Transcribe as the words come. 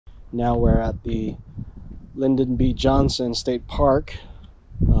Now we're at the Lyndon B State Park,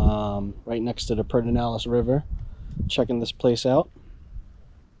 right next to the Pedernales River, checking this place out.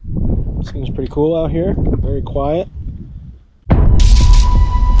 Seems pretty cool out here, very quiet.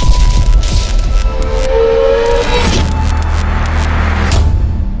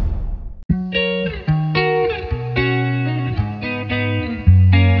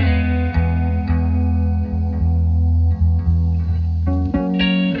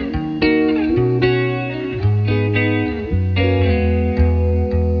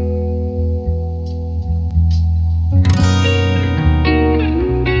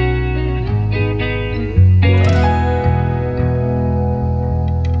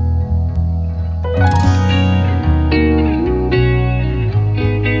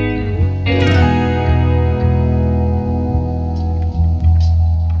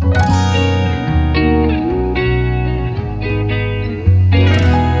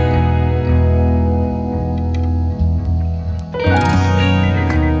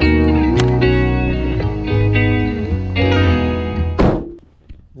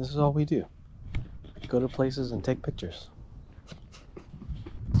 This is all we do. Go to places and take pictures.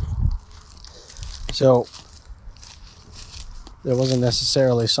 So there wasn't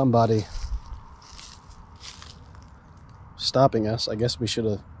necessarily somebody stopping us. I guess we should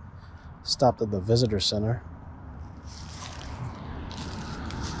have stopped at the visitor center.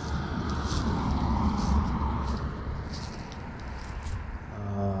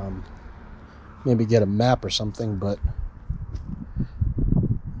 Maybe get a map or something, but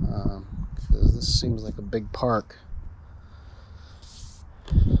this seems like a big park.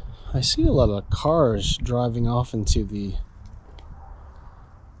 I see a lot of cars driving off into the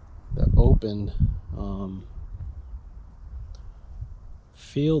open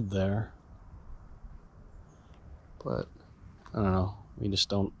field there, but I don't know, we just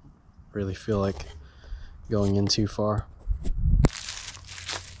don't really feel like going in too far.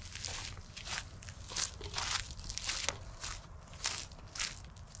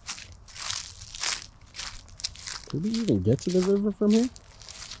 Could we even get to the river from here?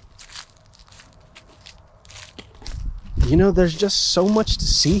 You know, there's just so much to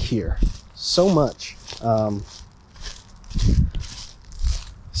see here. So much. I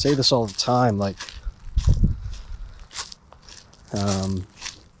say this all the time, like,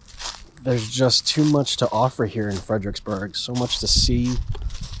 there's just too much to offer here in Fredericksburg. So much to see,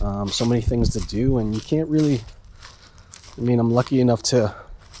 so many things to do, and you can't really, I mean, I'm lucky enough to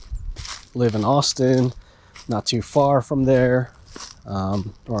live in Austin, not too far from there,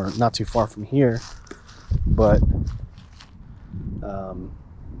 or not too far from here, but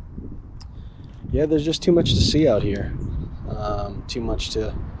yeah, there's just too much to see out here, too much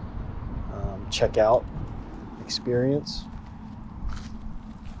to check out, experience.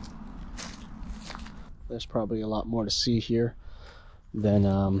 There's probably a lot more to see here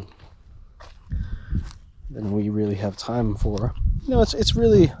than we really have time for. You know, it's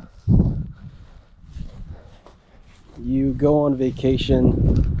really, you go on vacation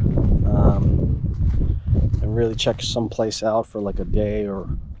and really check some place out for like a day or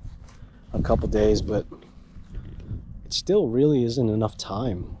a couple days, but it still really isn't enough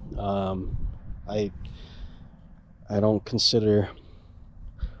time. I don't consider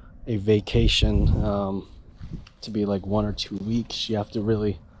a vacation to be like 1 or 2 weeks. You have to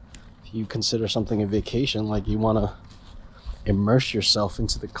really, if you consider something a vacation, like you want to immerse yourself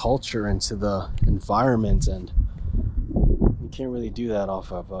into the culture, into the environment, and you can't really do that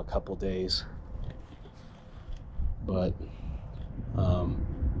off of a couple days. But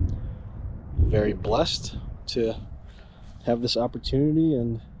very blessed to have this opportunity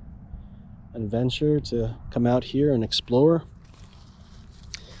and adventure to come out here and explore,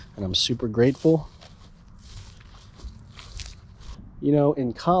 and I'm super grateful. You know,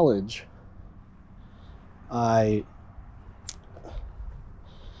 in college, I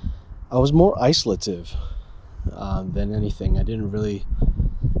was more isolative than anything. I didn't really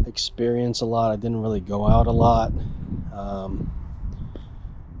experience a lot. I didn't really go out a lot,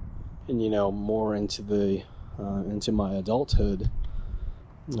 and you know, more into the into my adulthood,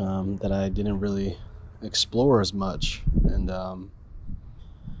 that I didn't really explore as much. And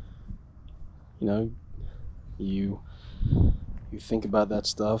you know, you think about that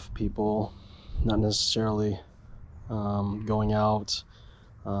stuff, people not necessarily going out,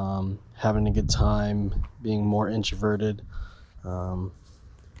 having a good time, being more introverted.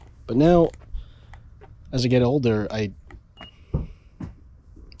 But now, as I get older,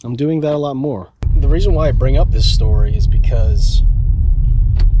 I'm doing that a lot more. The reason why I bring up this story is because,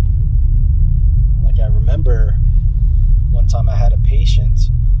 like, I remember one time I had a patient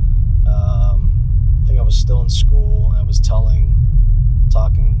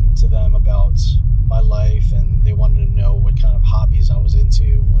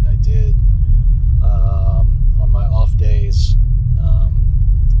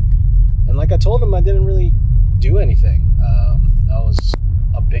told him I didn't really do anything. That was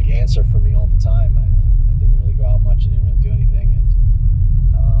a big answer for me all the time. I didn't really go out much. I didn't really do anything,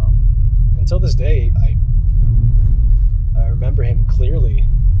 and until this day, I remember him clearly,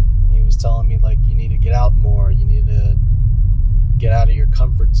 and he was telling me, like, you need to get out more. You need to get out of your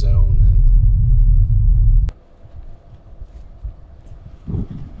comfort zone.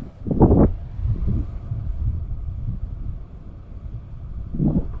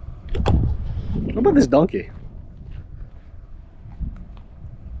 What about this donkey?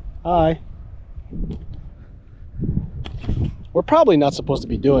 Hi. We're probably not supposed to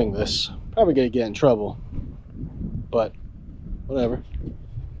be doing this. Probably gonna get in trouble. But whatever.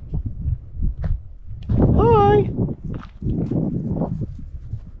 Hi.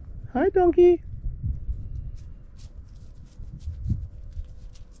 Hi, donkey.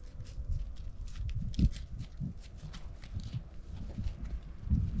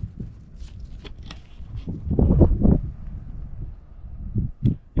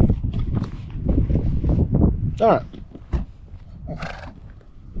 All right.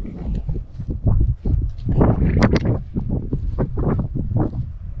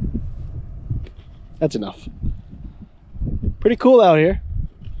 That's enough. Pretty cool out here.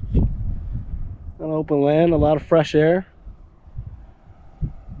 On open land, a lot of fresh air.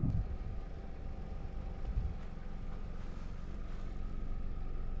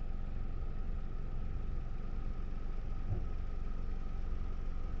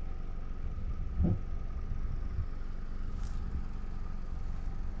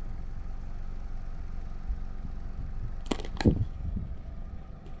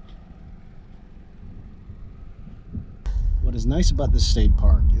 What is nice about this state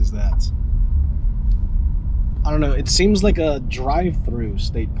park is that, I don't know, it seems like a drive-through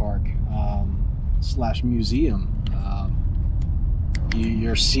state park slash museum.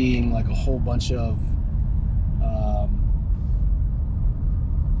 You're seeing like a whole bunch of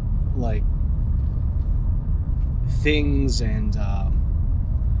like things and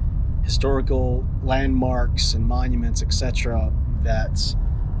historical landmarks and monuments, etc., that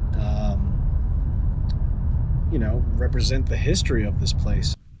you know, represent the history of this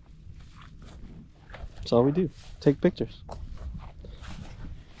place. That's all we do. Take pictures.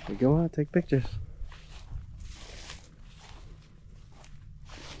 We go out, take pictures.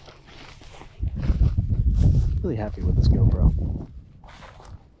 Really happy with this GoPro.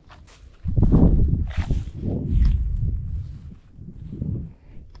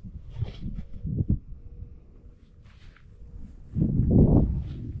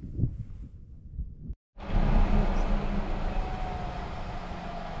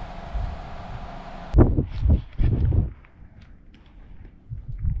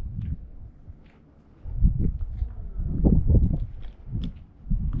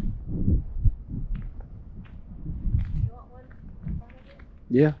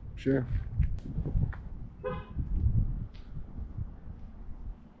 Yeah, sure.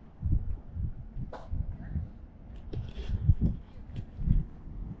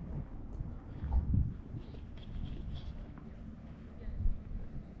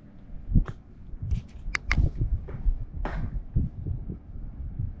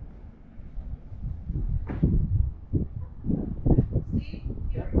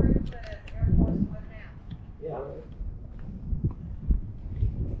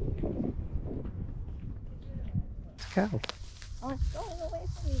 Cow. Oh, it's going away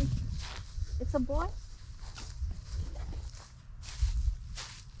from me. It's a boy?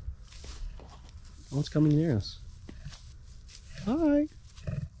 Oh, it's coming near us. Hi.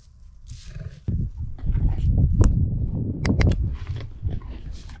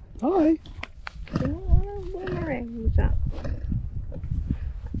 Hi. Boomerang.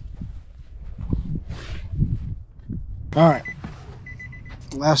 All right.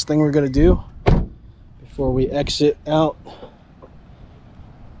 Last thing we're gonna do before we exit out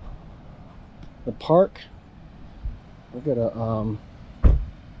the park, we're gonna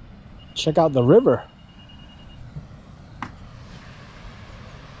check out the river.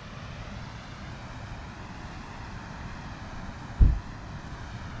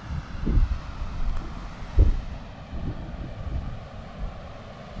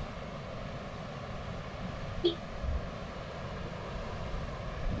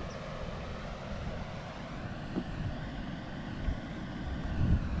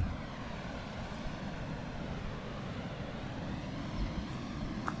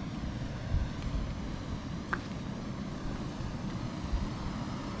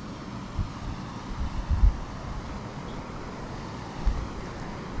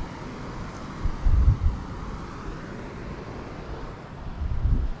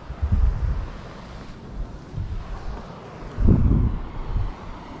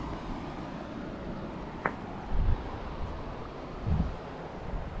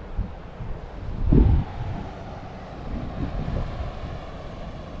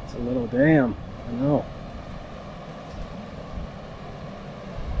 It's a little damn. I know.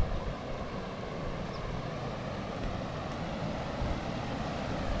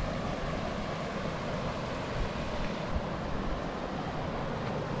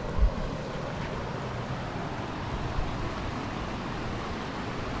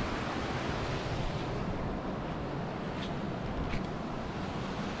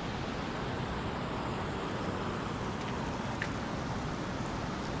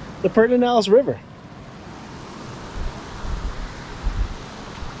 The Pedernales River.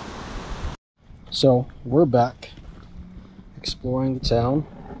 So we're back exploring the town.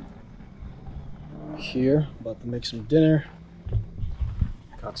 Here, about to make some dinner.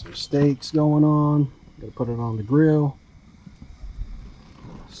 Got some steaks going on. Gonna put it on the grill.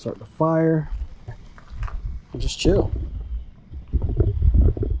 Start the fire. And just chill.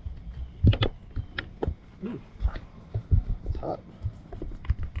 It's hot.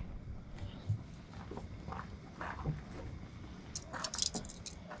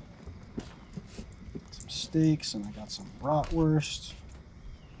 Steaks, and I got some bratwurst.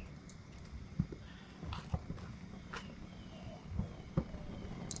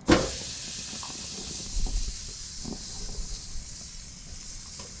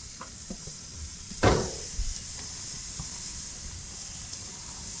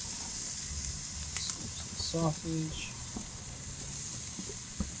 Some sausage.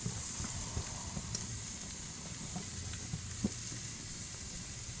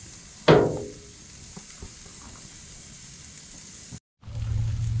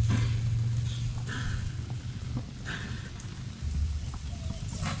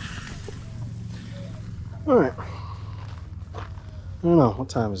 All right. I don't know, what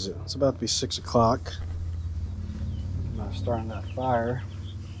time is it? It's about to be 6 o'clock. I'm starting that fire.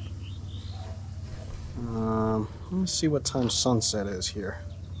 Let's see what time sunset is here.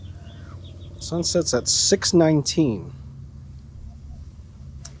 Sunset's at 6:19.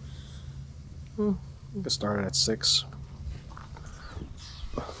 We can start it at 6.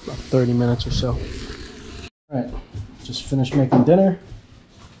 About 30 minutes or so. All right, just finished making dinner.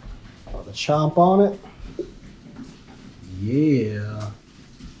 Got the chomp on it. Yeah.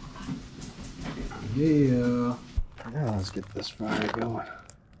 Yeah. Now let's get this fire going.